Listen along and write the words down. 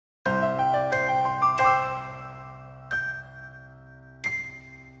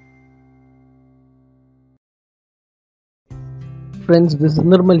friends, this is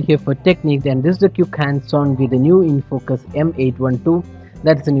Nirmal here for Techniques, and this is the quick hands-on with the new InFocus M812.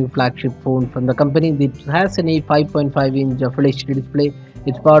 That's the new flagship phone from the company. It has an 5.5-inch Full HD display.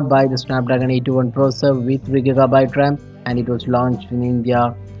 It's powered by the Snapdragon 821 processor with 3GB RAM, and it was launched in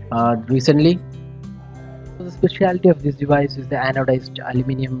India recently. So the specialty of this device is the anodized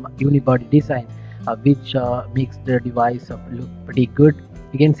aluminum unibody design, which makes the device look pretty good.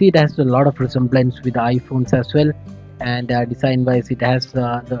 You can see it has a lot of resemblance with the iPhones as well, and design wise it has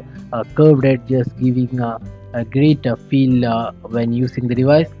the curved edges, giving a great feel when using the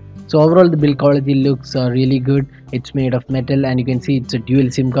device. So overall the build quality looks really good. It's made of metal, and you can see it's a dual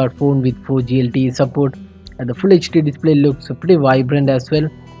SIM card phone with 4G LTE support, and the Full HD display looks pretty vibrant as well.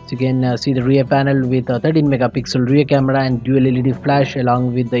 So you can see the rear panel with a 13 megapixel rear camera and dual LED flash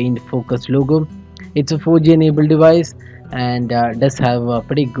along with the InFocus logo. It's a 4G enabled device and does have a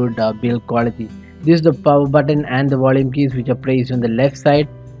pretty good build quality. This is the power button and the volume keys, which are placed on the left side,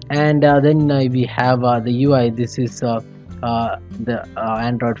 and then we have the UI. This is the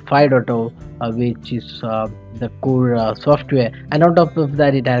Android 5.0, which is the core software, and on top of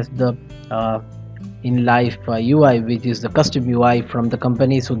that it has the in-life UI, which is the custom UI from the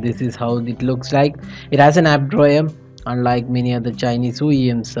company. So this is how it looks like. It has an app drawer. Unlike many other Chinese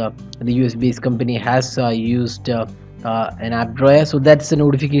OEMs, the US-based company has used an app drawer. So that's the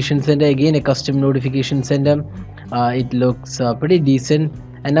notification center, again a custom notification center. It looks pretty decent.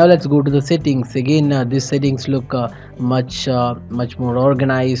 And now let's go to the settings. Again, these settings look much more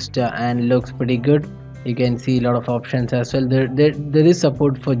organized and looks pretty good. You can see a lot of options as well. There is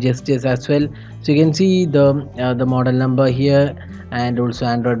support for gestures as well. So you can see the model number here, and also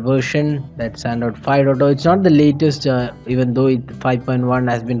Android version. That's Android 5.0. It's not the latest, even though 5.1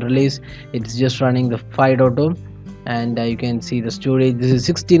 has been released. It's just running the 5.0. And you can see the storage. This is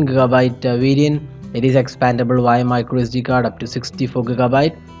 16GB variant. It is expandable via micro SD card up to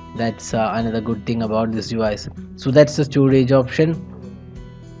 64GB. That's another good thing about this device. So that's the storage option.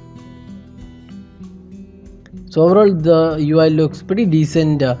 So overall the UI looks pretty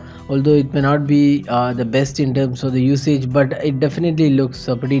decent, although it may not be the best in terms of the usage, but it definitely looks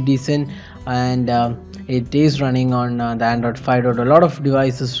pretty decent, and it is running on the Android 5.0. A lot of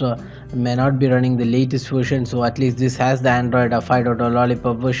devices may not be running the latest version, so at least this has the Android 5.0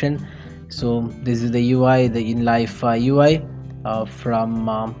 Lollipop version. So this is the UI, the in-life UI from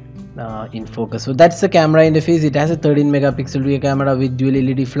InFocus. So that's the camera interface. It has a 13 megapixel rear camera with dual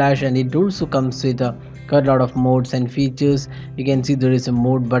LED flash, and it also comes with a lot of modes and features. You can see there is a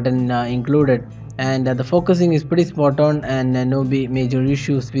mode button included, and the focusing is pretty spot on, and no major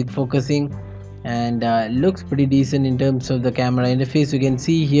issues with focusing, and looks pretty decent in terms of the camera interface. You can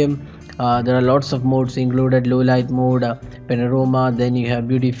see here there are lots of modes included: low light mode, panorama, then you have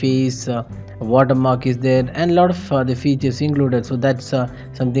beauty face, watermark is there, and a lot of the features included. So that's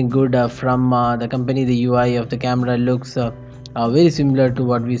something good from the company. The UI of the camera looks very similar to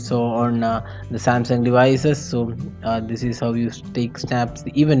what we saw on the Samsung devices. So this is how you take snaps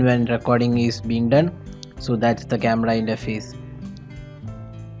even when recording is being done. So that's the camera interface.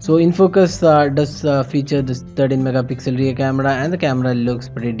 So InFocus does feature this 13 megapixel rear camera, and the camera looks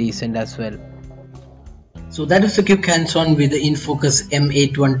pretty decent as well. So that is the quick hands-on with the InFocus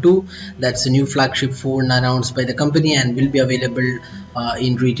M812. That's a new flagship phone announced by the company and will be available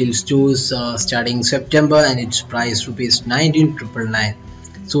in retail stores starting September, and it's priced ₹19,999.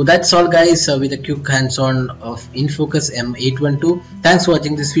 So that's all guys with a quick hands-on of InFocus M812. Thanks for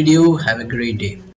watching this video. Have a great day.